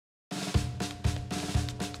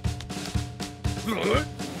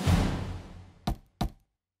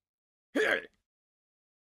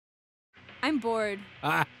I'm bored.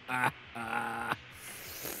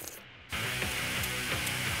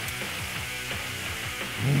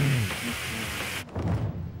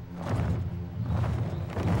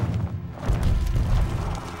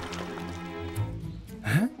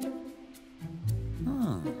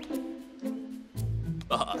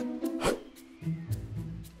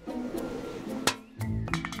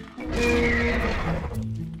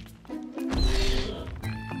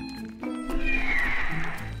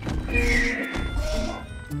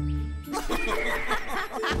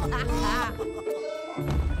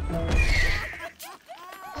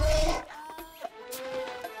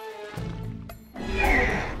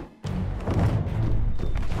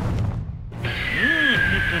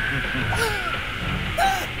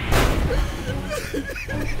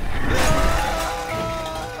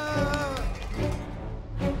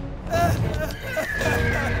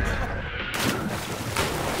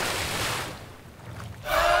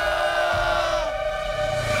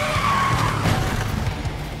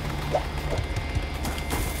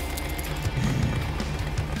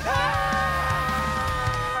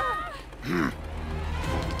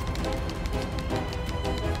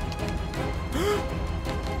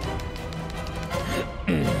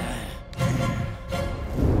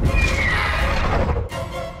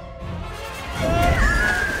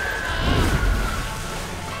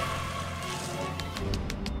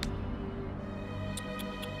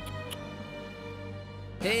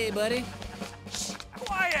 Hey, buddy.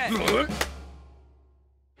 Quiet!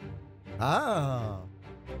 Oh.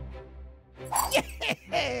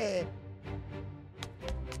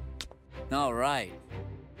 All right.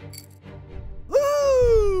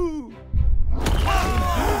 Woo!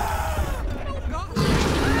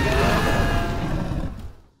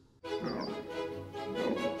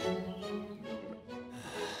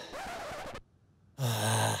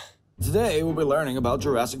 Today, we'll be learning about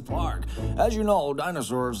Jurassic Park. As you know,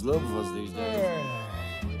 dinosaurs live with us these days.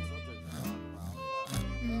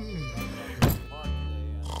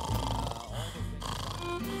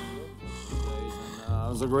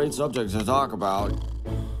 It's a great subject to talk about.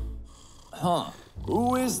 Huh.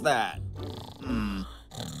 Who is that?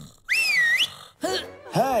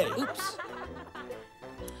 Hey! Oops.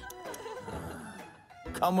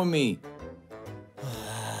 Come with me.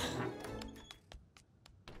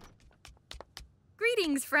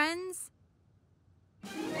 Greetings, friends.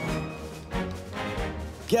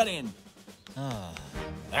 Get in.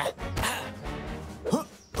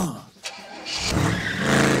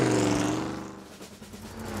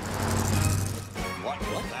 What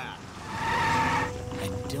was that? I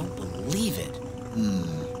don't believe it.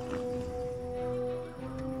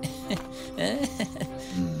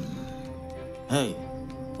 Hey,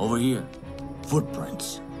 over here.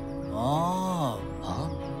 Footprints. Oh. Huh?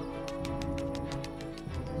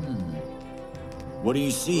 What do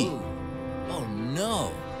you see? Ooh. Oh,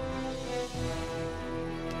 no.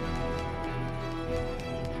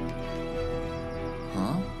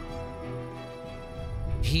 Huh?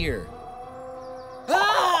 Here.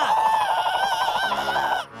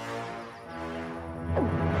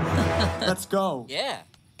 Let's go. Yeah.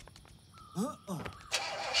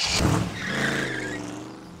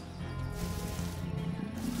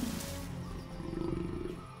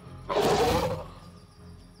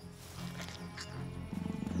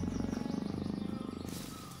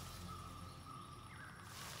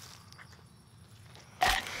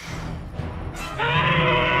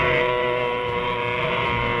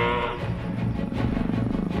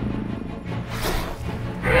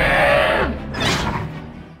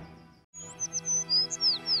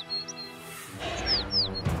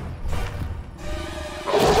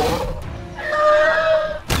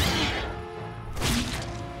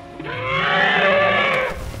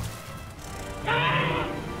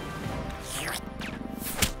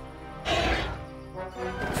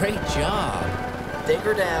 Great job. Take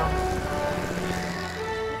her down.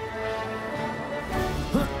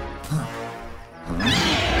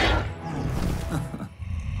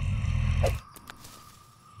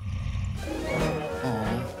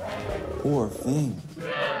 Oh, poor thing.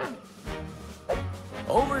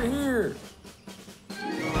 Over here.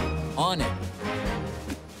 On it.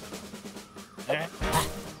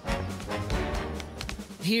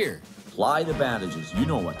 Here. Apply the bandages. You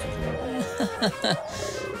know what to do.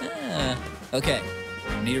 Okay.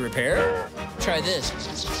 Need a repair? Try this.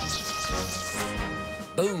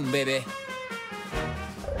 Boom, baby.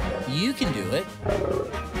 You can do it.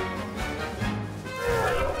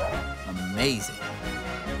 Amazing.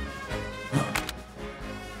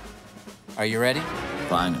 Are you ready?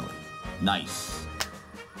 Finally. Nice.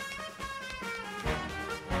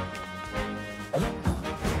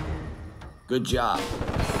 Good job.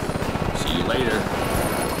 See you later.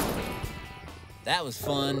 That was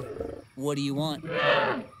fun. What do you want?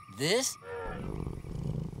 This?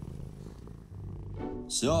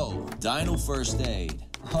 So, Dino First Aid.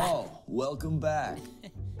 Oh, welcome back.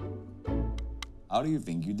 How do you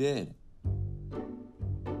think you did?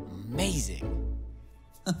 Amazing.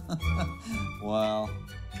 Well,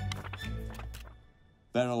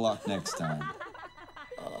 better luck next time.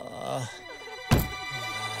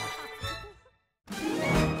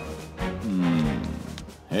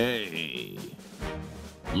 Hey,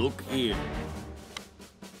 look here.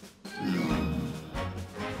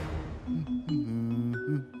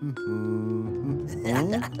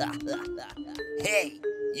 Hey,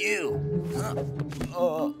 you.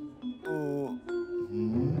 Whoa.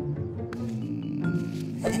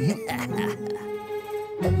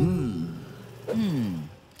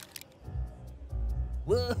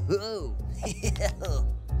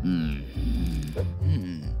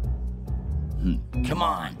 Come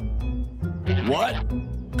on. What?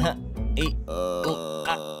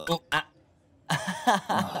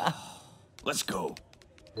 Let's go.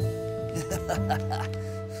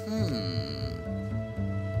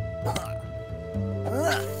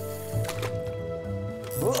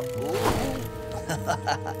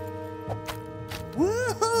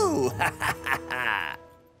 Woohoo!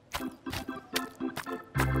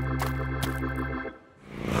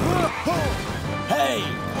 Hey!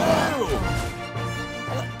 Whoa!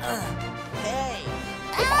 Hey!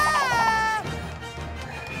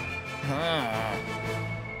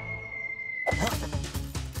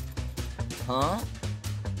 Huh?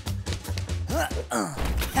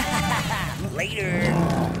 Later!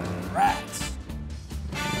 Rats!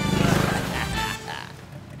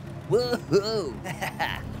 Woohoo!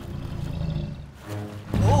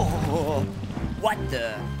 Oh! What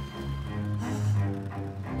the?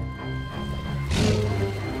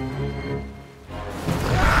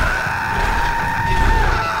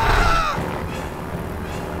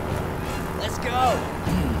 Let's go!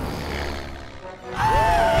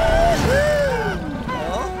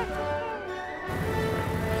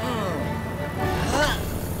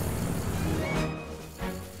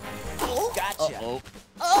 Gotcha.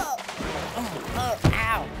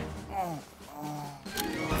 Ow.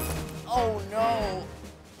 Oh no.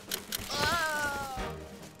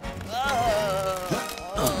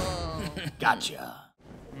 Gotcha.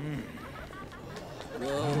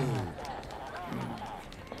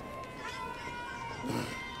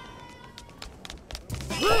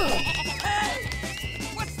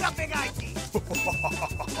 What's the big idea?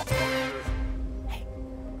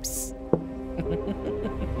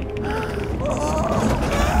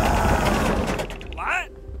 What?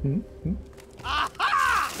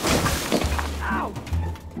 Aha! Ow!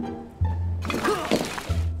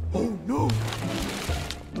 Oh no!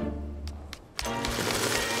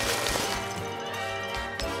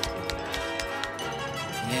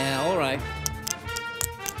 Yeah, all right.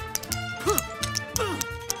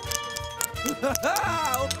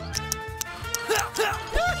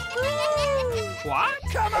 What?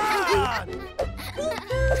 Come on!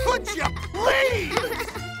 Could you please?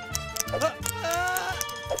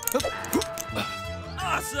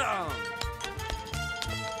 Awesome!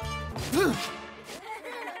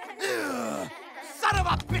 Son of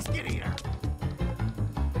a biscuit eater!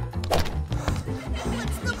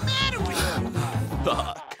 What's the matter with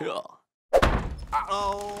you?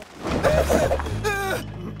 Uh-oh.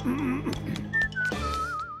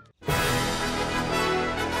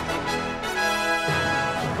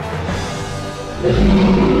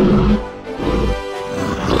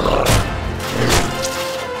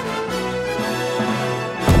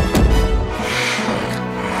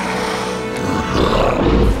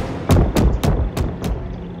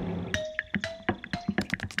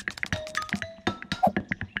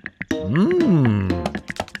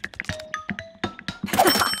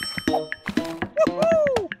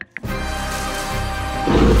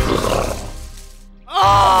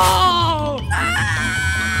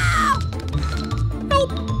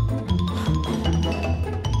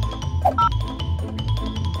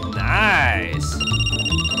 Nice.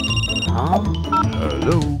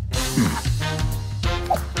 Hello.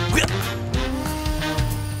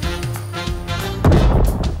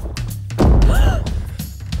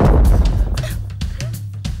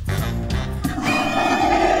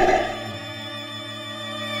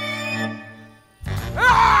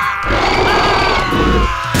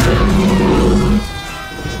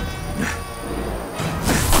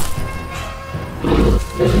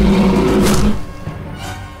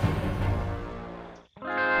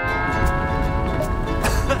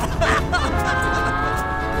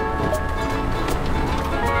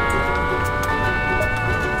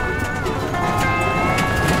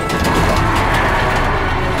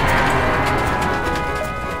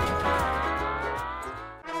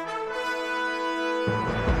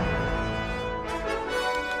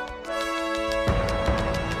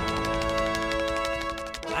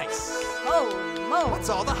 What's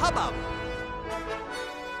all the hubbub?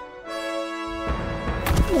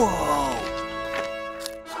 Whoa!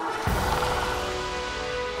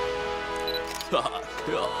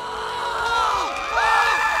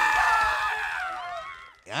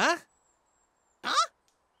 Huh?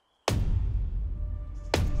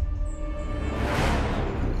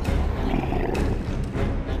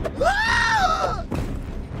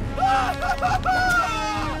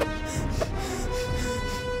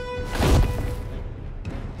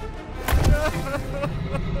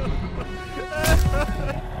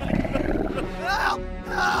 Help!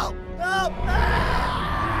 Help! Help!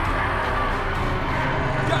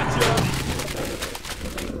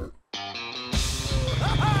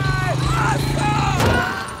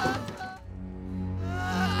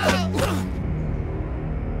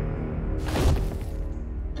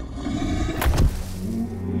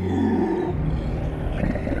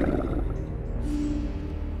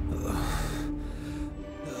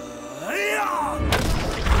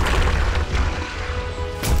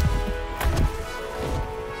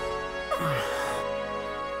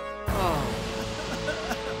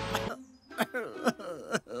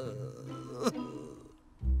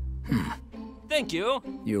 Thank you.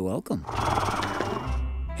 You're welcome.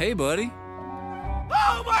 Hey, buddy.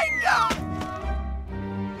 Oh my God!